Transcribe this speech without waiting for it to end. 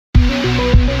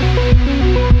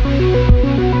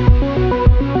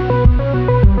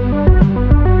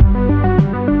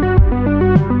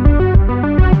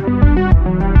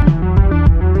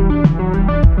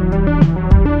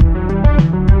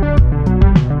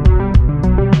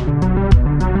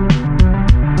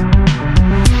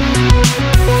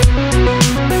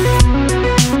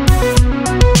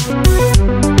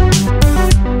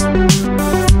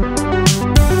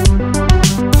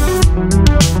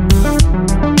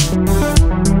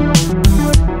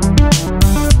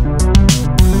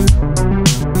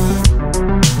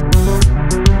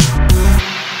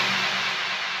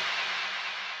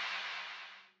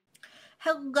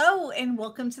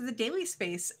welcome to the Daily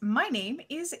Space. My name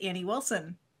is Annie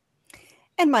Wilson.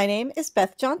 And my name is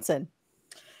Beth Johnson.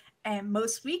 And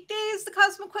most weekdays, the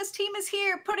CosmoQuest team is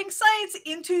here putting science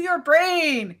into your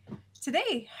brain.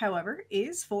 Today, however,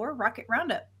 is for Rocket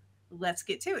Roundup. Let's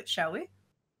get to it, shall we?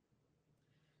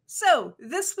 So,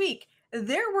 this week,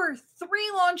 there were 3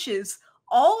 launches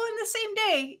all on the same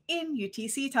day in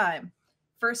UTC time.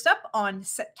 First up, on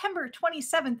September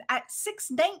 27th at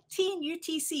 6:19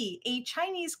 UTC, a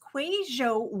Chinese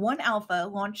Kuaizhou-1 Alpha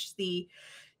launched the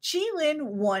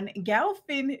Qilin-1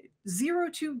 Gaofin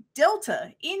 02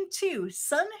 Delta into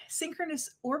Sun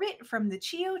synchronous orbit from the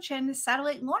Qiuquan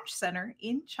Satellite Launch Center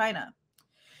in China.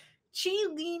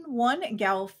 Qilin-1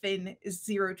 Gaofin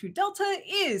 02 Delta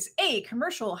is a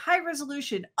commercial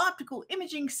high-resolution optical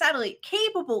imaging satellite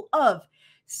capable of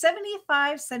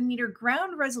 75 centimeter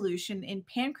ground resolution in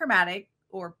panchromatic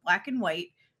or black and white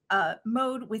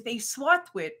mode with a swath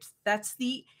width, that's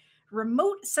the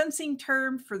remote sensing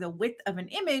term for the width of an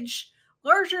image,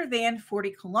 larger than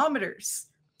 40 kilometers.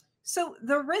 So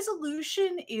the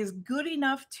resolution is good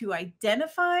enough to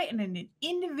identify an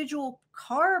individual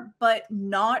car, but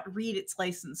not read its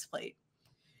license plate.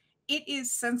 It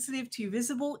is sensitive to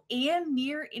visible and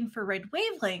near infrared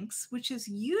wavelengths, which is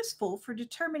useful for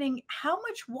determining how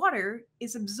much water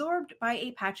is absorbed by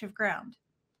a patch of ground.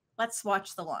 Let's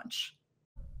watch the launch.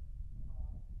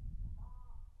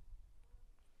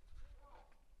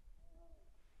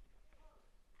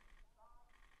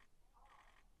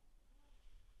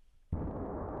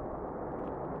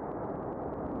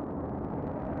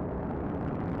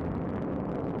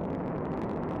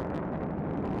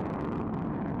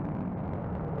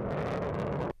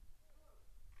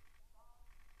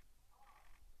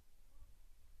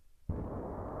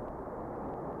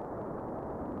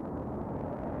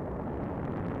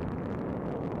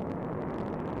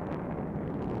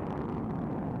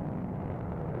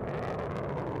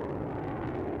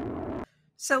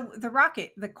 So the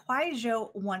rocket, the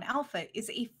Kuaizhou-1 Alpha, is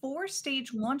a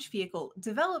 4-stage launch vehicle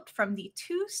developed from the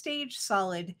 2-stage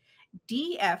solid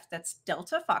DF, that's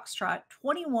Delta Foxtrot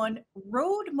 21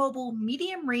 road mobile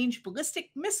medium range ballistic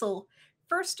missile,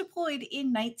 first deployed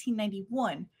in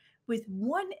 1991, with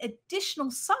one additional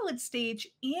solid stage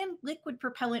and liquid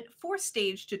propellant 4th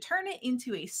stage to turn it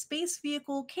into a space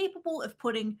vehicle capable of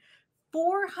putting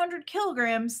 400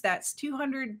 kilograms, that's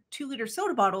 200 2-liter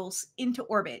soda bottles, into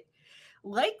orbit.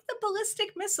 Like the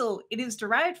ballistic missile it is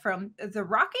derived from, the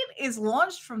rocket is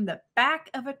launched from the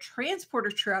back of a transporter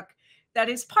truck that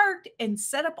is parked and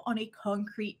set up on a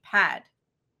concrete pad.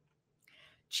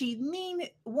 Qilin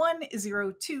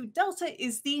 102 Delta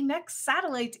is the next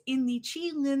satellite in the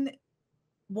Qilin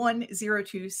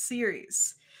 102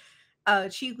 series.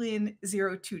 Qilin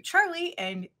 02 Charlie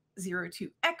and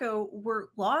 02 Echo were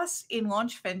lost in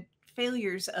launch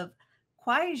failures of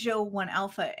Kuaizhou-1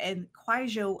 Alpha and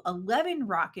Kuaizhou-11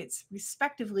 rockets,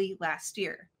 respectively, last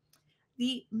year.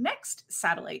 The next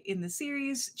satellite in the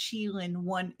series,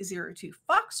 Qilin-102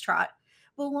 Foxtrot,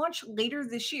 will launch later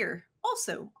this year,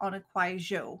 also on a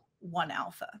Kuaizhou-1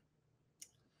 Alpha.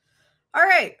 All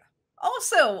right.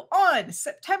 Also on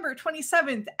September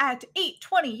 27th at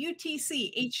 8:20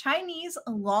 UTC, a Chinese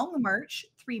Long March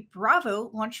 3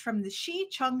 Bravo launched from the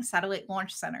Xicheng Satellite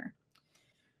Launch Center.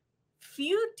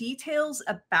 Few details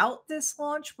about this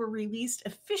launch were released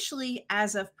officially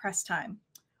as of press time.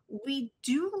 We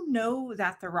do know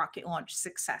that the rocket launched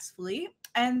successfully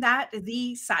and that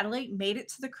the satellite made it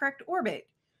to the correct orbit.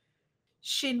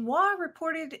 Xinhua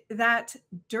reported that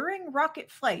during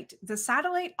rocket flight, the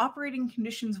satellite operating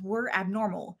conditions were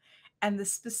abnormal, and the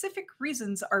specific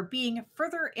reasons are being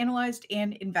further analyzed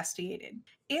and investigated.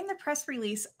 In the press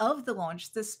release of the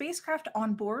launch, the spacecraft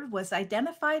on board was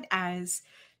identified as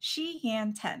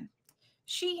Shiyan 10.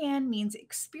 Shiyan means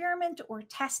experiment or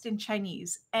test in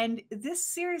Chinese, and this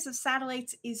series of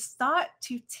satellites is thought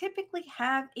to typically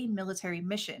have a military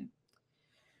mission.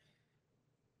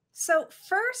 So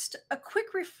first, a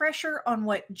quick refresher on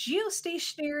what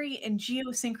geostationary and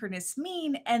geosynchronous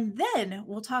mean, and then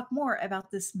we'll talk more about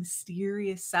this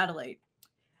mysterious satellite.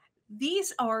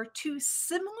 These are 2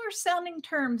 similar sounding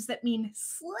terms that mean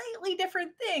slightly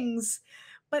different things,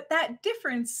 but that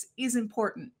difference is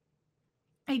important.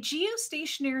 A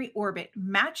geostationary orbit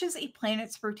matches a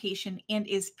planet's rotation and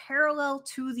is parallel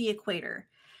to the equator.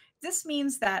 This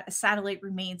means that a satellite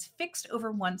remains fixed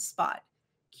over one spot.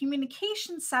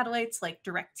 Communication satellites like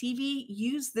DirecTV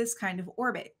use this kind of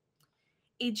orbit.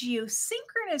 A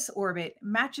geosynchronous orbit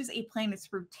matches a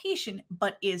planet's rotation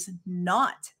but is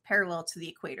not parallel to the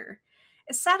equator.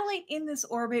 A satellite in this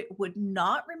orbit would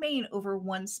not remain over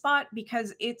one spot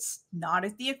because it's not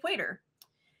at the equator.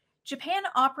 Japan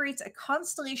operates a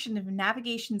constellation of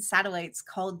navigation satellites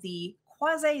called the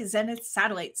Quasi Zenith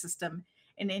Satellite System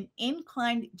in an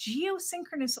inclined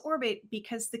geosynchronous orbit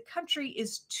because the country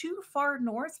is too far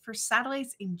north for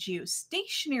satellites in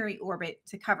geostationary orbit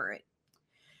to cover it.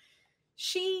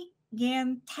 Shi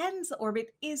Yan 10's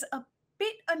orbit is a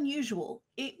bit unusual,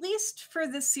 at least for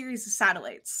this series of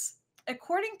satellites.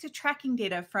 According to tracking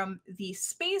data from the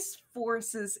Space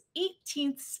Force's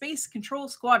 18th Space Control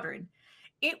Squadron,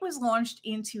 it was launched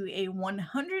into a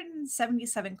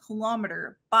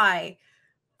 177-kilometer by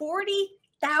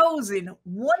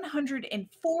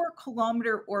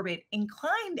 40,104-kilometer orbit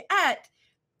inclined at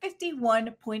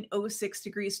 51.06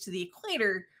 degrees to the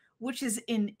equator, which is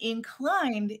an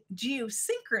inclined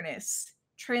geosynchronous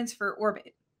transfer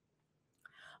orbit.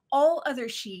 All other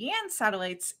Xi'an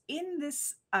satellites in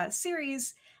this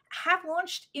series have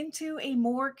launched into a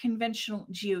more conventional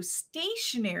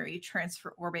geostationary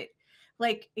transfer orbit,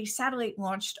 like a satellite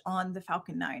launched on the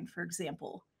Falcon 9, for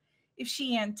example. If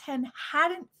Xi'an 10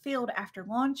 hadn't failed after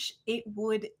launch, it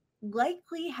would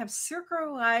likely have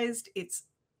circularized its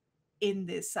in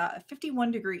this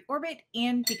 51-degree orbit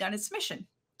and begun its mission.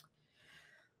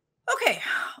 Okay,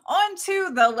 on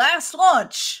to the last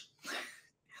launch.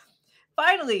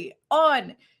 Finally,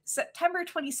 on September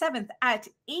 27th at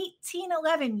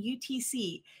 1811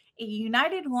 UTC, a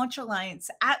United Launch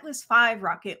Alliance Atlas V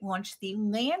rocket launched the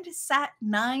Landsat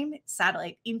 9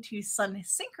 satellite into sun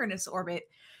synchronous orbit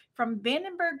from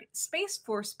Vandenberg Space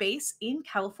Force Base in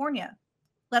California.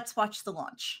 Let's watch the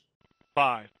launch.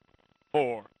 5,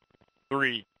 4,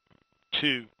 3,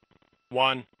 2,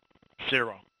 1,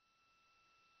 0.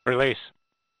 Release.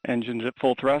 Engines at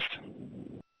full thrust.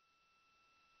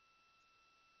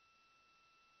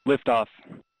 Liftoff.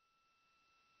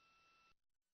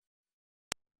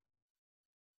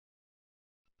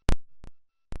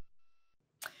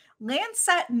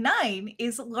 Landsat 9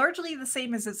 is largely the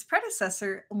same as its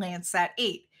predecessor, Landsat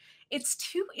 8. Its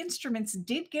two instruments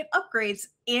did get upgrades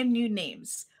and new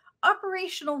names: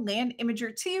 Operational Land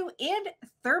Imager 2 and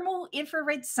Thermal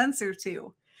Infrared Sensor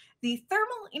 2. The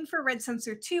Thermal Infrared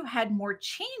Sensor 2 had more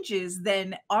changes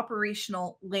than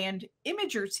Operational Land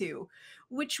Imager 2,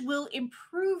 which will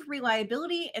improve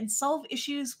reliability and solve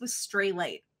issues with stray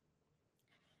light.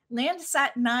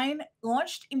 Landsat 9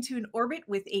 launched into an orbit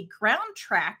with a ground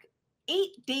track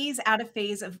 8 days out of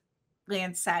phase of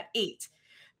Landsat 8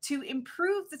 to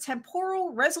improve the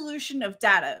temporal resolution of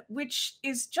data, which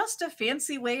is just a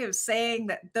fancy way of saying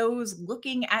that those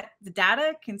looking at the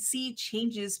data can see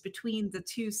changes between the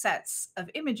two sets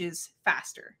of images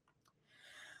faster.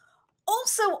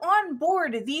 Also on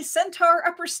board the Centaur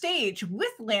upper stage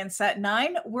with Landsat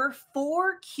 9 were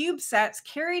 4 CubeSats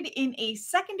carried in a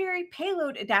secondary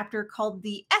payload adapter called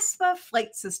the ESPA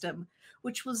flight system,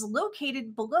 which was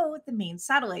located below the main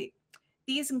satellite.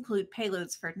 These include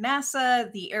payloads for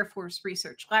NASA, the Air Force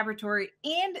Research Laboratory,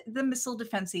 and the Missile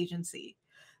Defense Agency.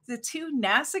 The two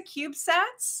NASA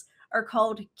CubeSats are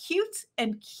called Cute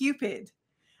and Cupid.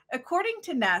 According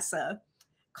to NASA,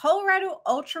 Colorado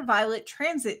Ultraviolet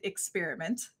Transit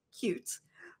Experiment, CUTE,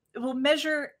 will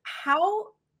measure how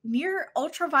near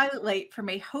ultraviolet light from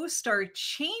a host star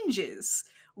changes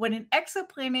when an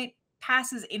exoplanet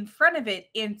passes in front of it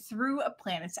and through a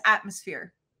planet's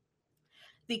atmosphere.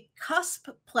 The CUSP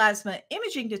Plasma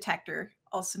Imaging Detector,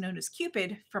 also known as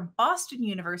CUPID, from Boston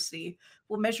University,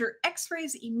 will measure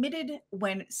X-rays emitted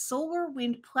when solar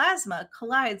wind plasma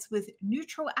collides with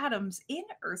neutral atoms in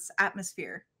Earth's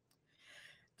atmosphere.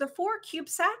 The 4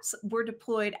 CubeSats were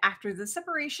deployed after the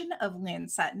separation of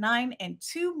Landsat 9 and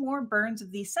 2 more burns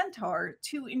of the Centaur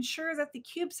to ensure that the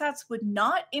CubeSats would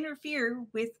not interfere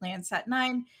with Landsat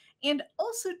 9 and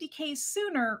also decay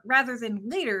sooner rather than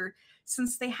later,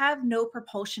 since they have no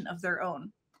propulsion of their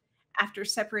own. After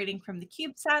separating from the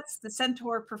CubeSats, the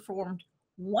Centaur performed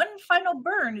one final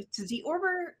burn to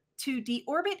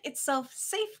deorbit itself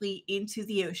safely into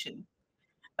the ocean.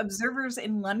 Observers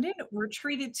in London were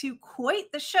treated to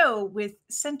quite the show, with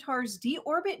Centaur's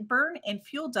deorbit burn and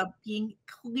fuel dump being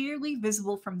clearly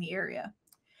visible from the area.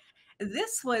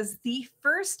 This was the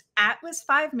first Atlas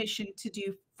V mission to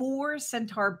do 4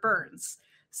 Centaur burns,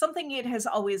 something it has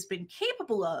always been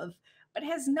capable of, but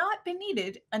has not been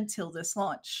needed until this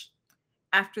launch.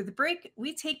 After the break,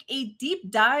 we take a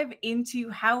deep dive into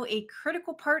how a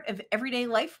critical part of everyday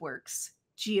life works: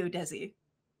 geodesy.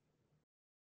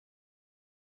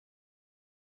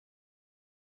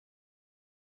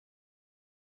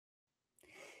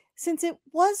 Since it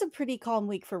was a pretty calm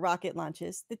week for rocket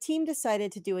launches, the team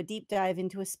decided to do a deep dive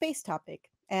into a space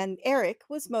topic, and Eric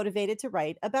was motivated to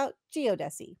write about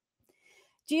geodesy.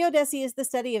 Geodesy is the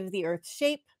study of the Earth's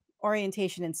shape,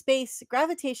 orientation in space,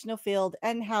 gravitational field,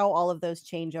 and how all of those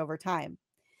change over time.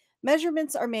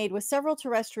 Measurements are made with several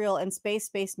terrestrial and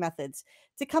space-based methods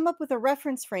to come up with a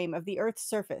reference frame of the Earth's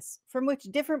surface, from which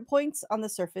different points on the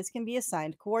surface can be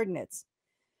assigned coordinates.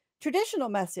 Traditional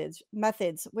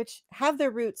methods, which have their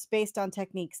roots based on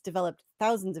techniques developed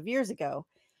thousands of years ago,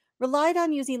 relied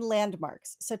on using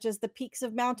landmarks such as the peaks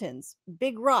of mountains,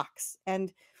 big rocks,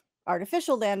 and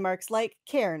artificial landmarks like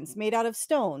cairns made out of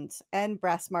stones and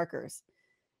brass markers.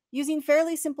 Using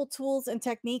fairly simple tools and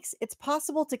techniques, it's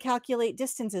possible to calculate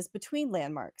distances between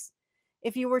landmarks.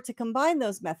 If you were to combine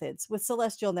those methods with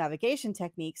celestial navigation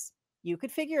techniques, you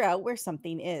could figure out where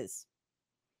something is.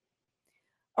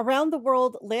 Around the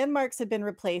world, landmarks have been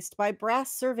replaced by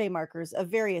brass survey markers of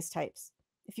various types.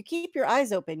 If you keep your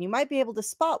eyes open, you might be able to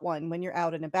spot one when you're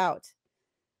out and about.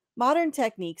 Modern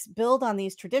techniques build on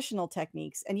these traditional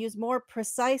techniques and use more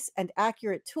precise and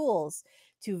accurate tools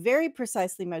to very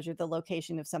precisely measure the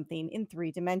location of something in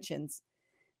 3 dimensions.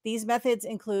 These methods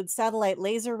include satellite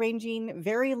laser ranging,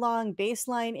 very long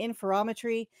baseline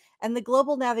interferometry, and the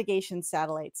Global Navigation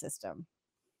Satellite System.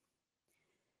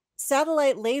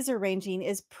 Satellite laser ranging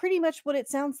is pretty much what it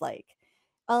sounds like.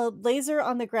 A laser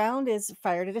on the ground is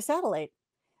fired at a satellite.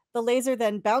 The laser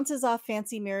then bounces off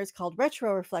fancy mirrors called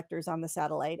retroreflectors on the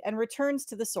satellite and returns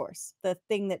to the source, the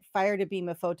thing that fired a beam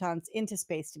of photons into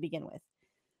space to begin with.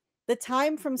 The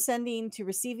time from sending to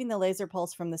receiving the laser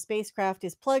pulse from the spacecraft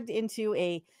is plugged into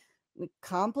a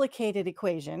complicated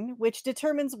equation which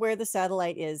determines where the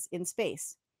satellite is in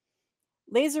space.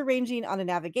 Laser ranging on a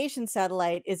navigation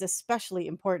satellite is especially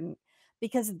important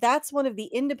because that's one of the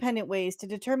independent ways to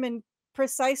determine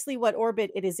precisely what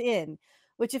orbit it is in,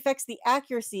 which affects the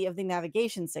accuracy of the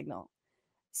navigation signal.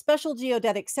 Special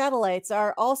geodetic satellites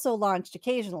are also launched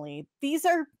occasionally. These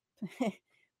are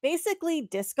basically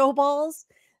disco balls,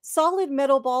 solid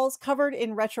metal balls covered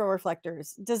in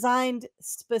retroreflectors, designed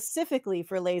specifically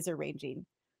for laser ranging.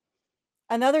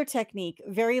 Another technique,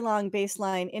 very long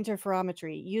baseline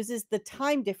interferometry, uses the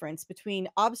time difference between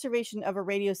observation of a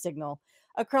radio signal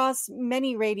across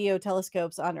many radio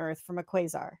telescopes on Earth from a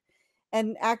quasar,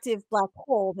 an active black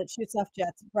hole that shoots off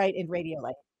jets bright in radio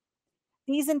light.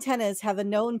 These antennas have a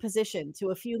known position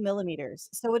to a few millimeters,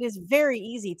 so it is very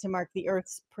easy to mark the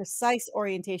Earth's precise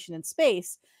orientation in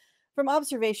space from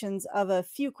observations of a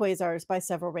few quasars by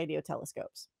several radio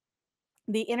telescopes.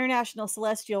 The International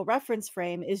Celestial Reference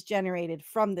Frame is generated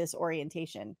from this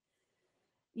orientation.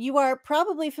 You are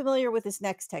probably familiar with this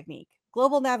next technique,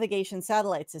 Global Navigation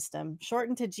Satellite System,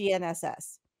 shortened to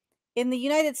GNSS. In the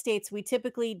United States, we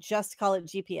typically just call it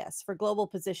GPS for Global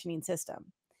Positioning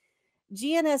System.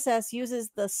 GNSS uses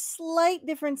the slight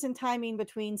difference in timing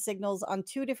between signals on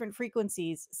 2 different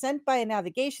frequencies sent by a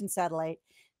navigation satellite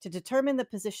to determine the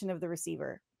position of the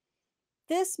receiver.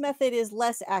 This method is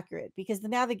less accurate because the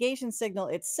navigation signal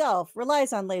itself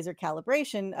relies on laser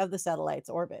calibration of the satellite's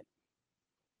orbit.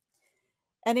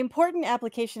 An important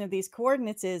application of these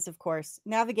coordinates is, of course,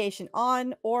 navigation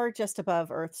on or just above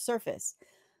Earth's surface.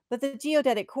 But the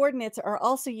geodetic coordinates are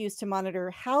also used to monitor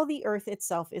how the Earth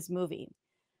itself is moving.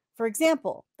 For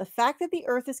example, the fact that the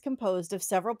Earth is composed of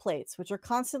several plates which are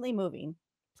constantly moving,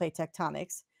 plate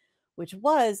tectonics, which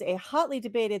was a hotly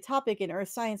debated topic in Earth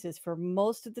sciences for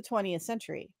most of the 20th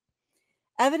century.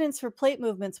 Evidence for plate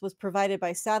movements was provided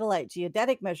by satellite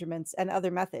geodetic measurements and other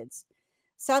methods.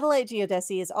 Satellite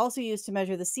geodesy is also used to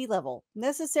measure the sea level,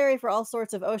 necessary for all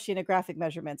sorts of oceanographic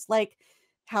measurements, like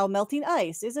how melting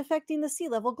ice is affecting the sea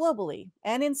level globally,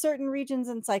 and in certain regions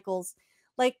and cycles,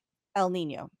 like El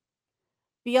Nino.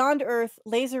 Beyond Earth,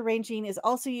 laser ranging is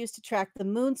also used to track the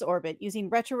moon's orbit using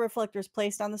retroreflectors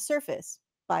placed on the surface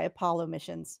by Apollo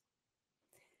missions.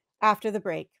 After the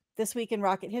break, This Week in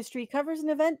Rocket History covers an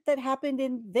event that happened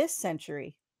in this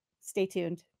century. Stay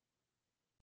tuned.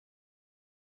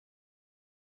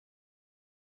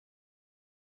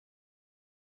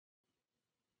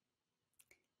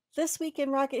 This Week in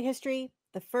Rocket History,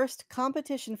 the first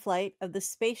competition flight of the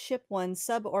SpaceShipOne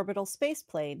suborbital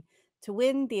spaceplane to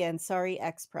win the Ansari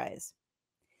X Prize.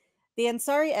 The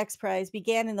Ansari X Prize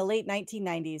began in the late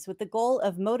 1990s with the goal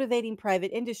of motivating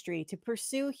private industry to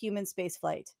pursue human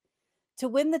spaceflight. To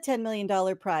win the $10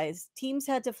 million prize, teams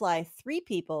had to fly 3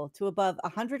 people to above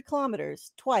 100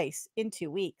 kilometers twice in 2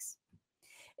 weeks.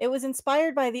 It was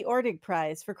inspired by the Ordig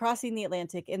Prize for crossing the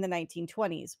Atlantic in the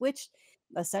 1920s, which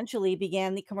essentially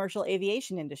began the commercial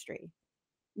aviation industry.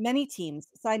 Many teams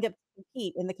signed up to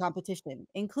compete in the competition,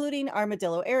 including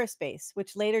Armadillo Aerospace,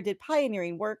 which later did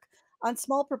pioneering work on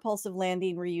small propulsive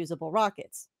landing reusable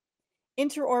rockets.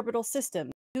 Interorbital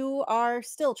Systems, who are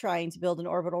still trying to build an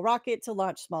orbital rocket to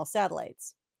launch small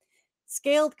satellites.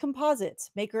 Scaled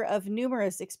Composites, maker of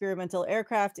numerous experimental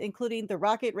aircraft, including the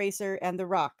Rocket Racer and the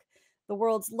Rock, the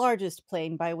world's largest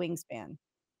plane by wingspan.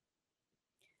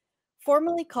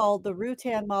 Formerly called the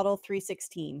Rutan Model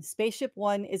 316,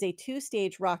 SpaceShipOne is a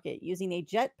two-stage rocket using a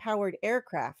jet-powered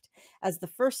aircraft as the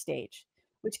first stage,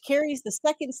 which carries the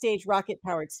second stage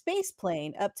rocket-powered space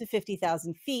plane up to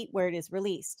 50,000 feet where it is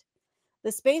released.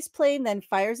 The space plane then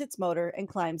fires its motor and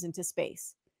climbs into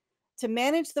space. To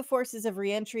manage the forces of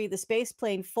reentry, the space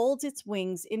plane folds its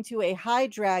wings into a high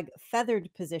drag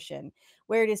feathered position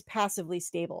where it is passively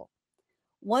stable.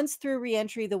 Once through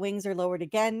reentry, the wings are lowered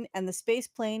again and the space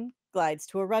plane glides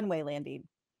to a runway landing.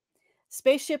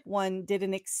 Spaceship One did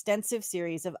an extensive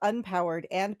series of unpowered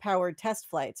and powered test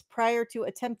flights prior to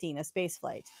attempting a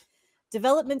spaceflight.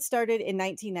 Development started in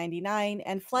 1999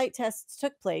 and flight tests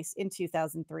took place in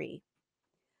 2003.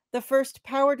 The first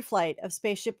powered flight of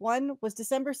Spaceship One was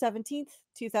December 17th,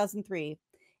 2003.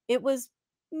 It was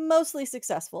mostly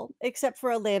successful, except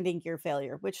for a landing gear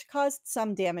failure, which caused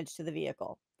some damage to the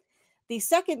vehicle. The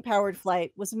second powered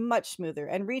flight was much smoother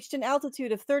and reached an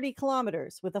altitude of 30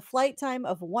 kilometers with a flight time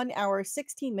of 1 hour,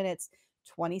 16 minutes,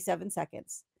 27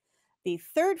 seconds. The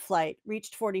third flight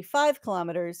reached 45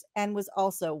 kilometers and was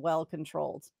also well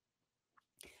controlled.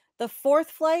 The fourth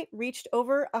flight reached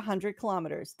over 100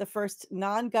 kilometers, the first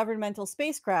non governmental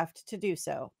spacecraft to do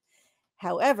so.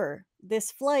 However,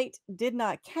 this flight did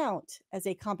not count as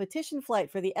a competition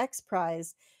flight for the X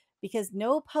Prize because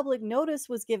no public notice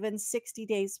was given 60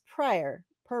 days prior,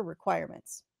 per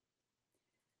requirements.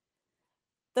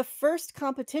 The first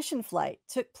competition flight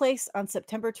took place on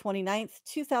September 29th,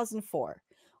 2004,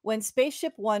 when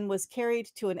Spaceship One was carried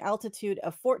to an altitude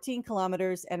of 14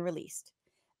 kilometers and released.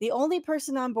 The only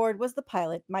person on board was the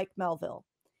pilot, Mike Melville.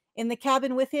 In the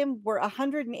cabin with him were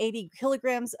 180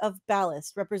 kilograms of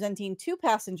ballast, representing 2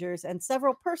 passengers and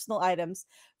several personal items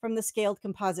from the Scaled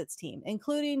Composites team,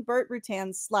 including Burt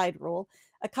Rutan's slide rule,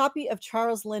 a copy of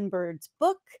Charles Lindbergh's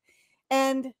book,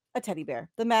 and a teddy bear,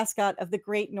 the mascot of the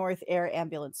Great North Air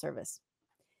Ambulance Service.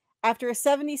 After a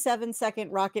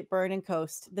 77-second rocket burn and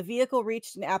coast, the vehicle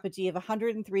reached an apogee of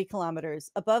 103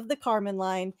 kilometers above the Kármán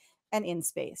line and in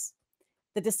space.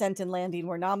 The descent and landing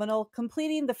were nominal,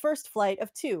 completing the first flight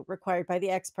of 2 required by the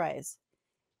X Prize.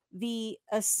 The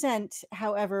ascent,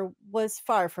 however, was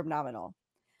far from nominal.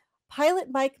 Pilot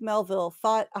Mike Melville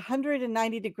fought a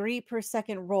 190-degree per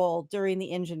second roll during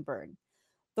the engine burn.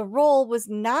 The roll was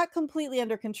not completely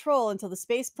under control until the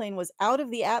spaceplane was out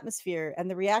of the atmosphere and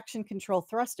the reaction control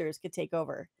thrusters could take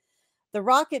over. The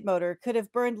rocket motor could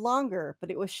have burned longer, but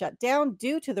it was shut down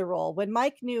due to the roll when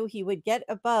Mike knew he would get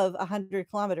above 100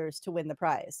 kilometers to win the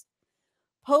prize.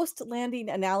 Post-landing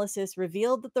analysis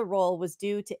revealed that the roll was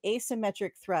due to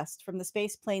asymmetric thrust from the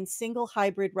spaceplane's single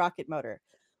hybrid rocket motor,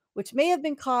 which may have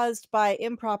been caused by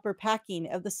improper packing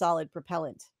of the solid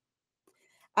propellant.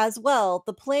 As well,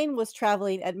 the plane was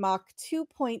traveling at Mach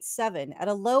 2.7 at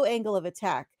a low angle of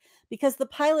attack because the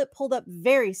pilot pulled up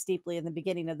very steeply in the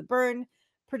beginning of the burn,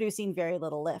 producing very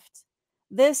little lift.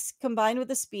 This, combined with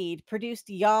the speed, produced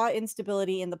yaw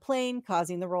instability in the plane,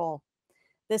 causing the roll.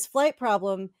 This flight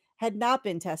problem had not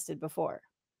been tested before.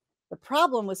 The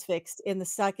problem was fixed in the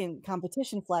second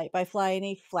competition flight by flying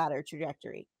a flatter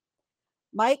trajectory.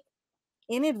 Mike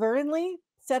inadvertently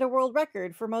set a world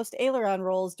record for most aileron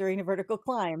rolls during a vertical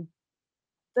climb.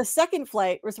 The second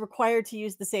flight was required to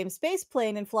use the same space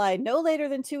plane and fly no later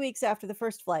than 2 weeks after the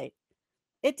first flight.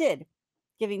 It did,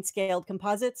 giving Scaled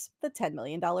Composites the $10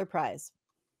 million prize.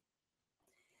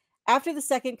 After the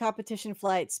second competition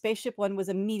flight, Spaceship One was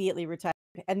immediately retired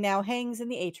and now hangs in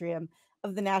the atrium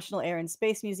of the National Air and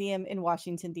Space Museum in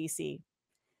Washington, D.C.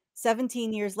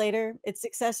 17 years later, its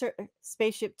successor,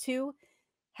 Spaceship Two,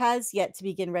 has yet to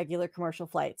begin regular commercial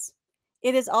flights.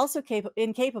 It is also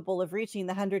incapable of reaching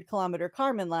the 100-kilometer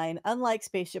Kármán line, unlike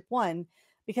Spaceship One,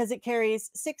 because it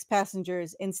carries 6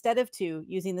 passengers instead of 2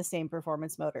 using the same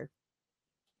performance motor.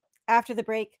 After the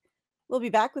break, we'll be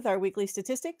back with our weekly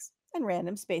statistics and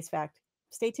random space fact.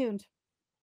 Stay tuned.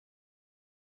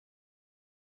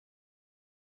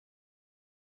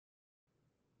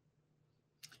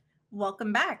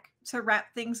 Welcome back. To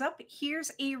wrap things up,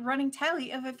 here's a running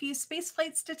tally of a few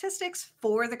spaceflight statistics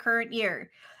for the current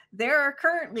year. There are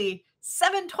currently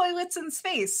 7 toilets in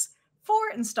space,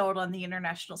 4 installed on the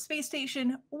International Space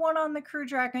Station, 1 on the Crew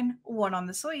Dragon, 1 on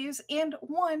the Soyuz, and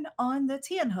 1 on the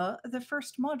Tianhe, the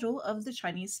first module of the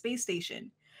Chinese space station.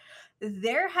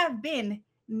 There have been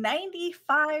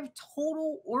 95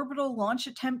 total orbital launch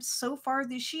attempts so far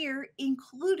this year,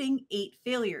 including 8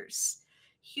 failures.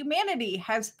 Humanity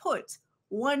has put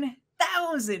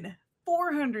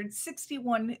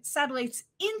 1,461 satellites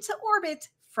into orbit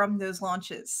from those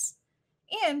launches.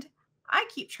 And I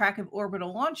keep track of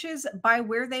orbital launches by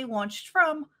where they launched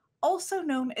from, also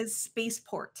known as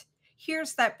spaceport.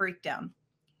 Here's that breakdown.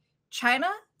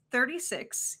 China,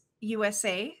 36,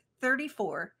 USA,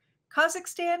 34,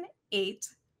 Kazakhstan, 8,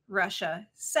 Russia,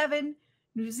 7,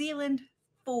 New Zealand,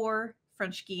 4,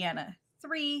 French Guiana,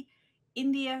 3,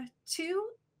 India, 2,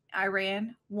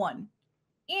 Iran, 1.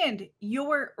 And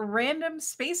your random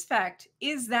space fact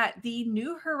is that the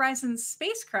New Horizons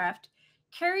spacecraft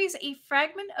carries a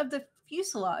fragment of the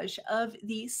fuselage of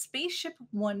the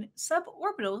SpaceShipOne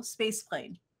suborbital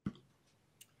spaceplane.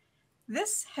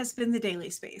 This has been the Daily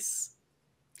Space.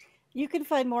 You can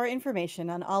find more information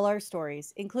on all our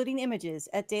stories, including images,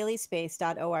 at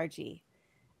dailyspace.org.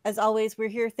 As always, we're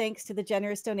here thanks to the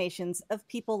generous donations of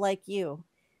people like you.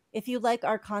 If you like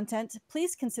our content,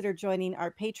 please consider joining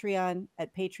our Patreon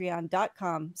at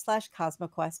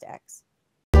patreon.com/CosmoQuestX.